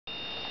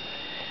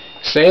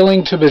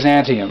Sailing to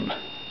Byzantium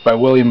by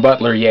William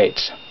Butler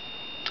Yeats.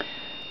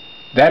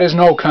 That is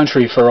no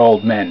country for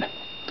old men.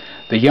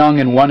 The young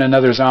in one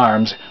another's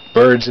arms,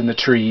 birds in the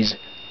trees,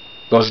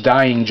 those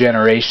dying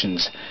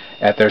generations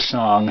at their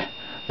song,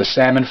 the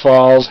salmon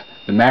falls,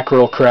 the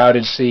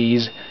mackerel-crowded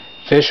seas,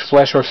 fish,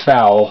 flesh, or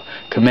fowl,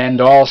 commend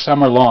all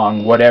summer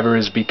long whatever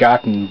is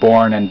begotten,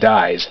 born, and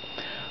dies.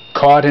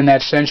 Caught in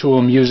that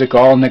sensual music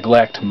all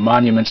neglect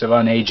monuments of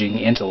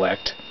unaging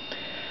intellect.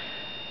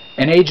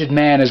 An aged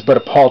man is but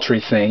a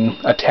paltry thing,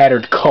 a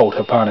tattered coat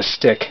upon a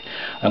stick,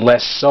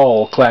 unless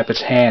soul clap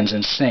its hands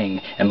and sing,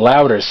 and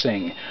louder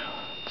sing,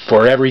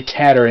 for every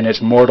tatter in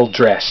its mortal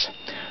dress.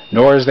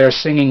 Nor is there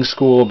singing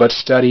school but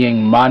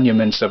studying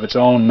monuments of its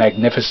own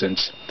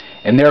magnificence,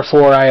 and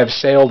therefore I have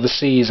sailed the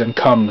seas and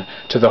come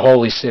to the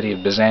holy city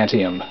of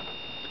Byzantium.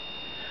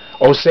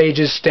 O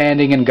sages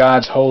standing in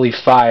God's holy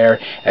fire,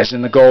 as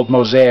in the gold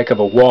mosaic of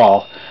a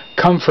wall,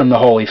 come from the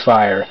holy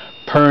fire,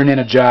 purn in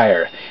a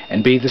gyre,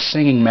 and be the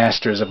singing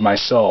masters of my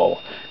soul.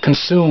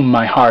 Consume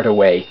my heart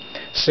away,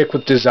 sick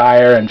with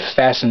desire and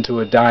fastened to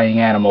a dying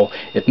animal,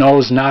 it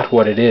knows not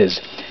what it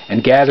is,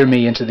 and gather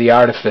me into the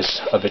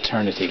artifice of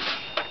eternity.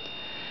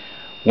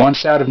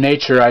 Once out of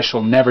nature I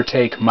shall never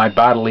take my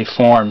bodily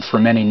form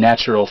from any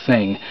natural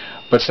thing,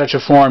 but such a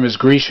form as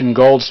Grecian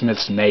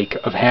goldsmiths make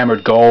of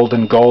hammered gold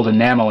and gold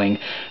enameling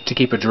to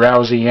keep a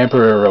drowsy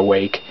emperor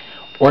awake,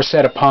 or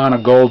set upon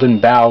a golden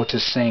bough to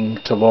sing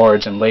to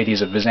lords and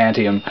ladies of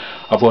Byzantium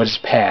of what is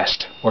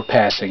past, or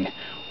passing,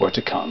 or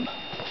to come.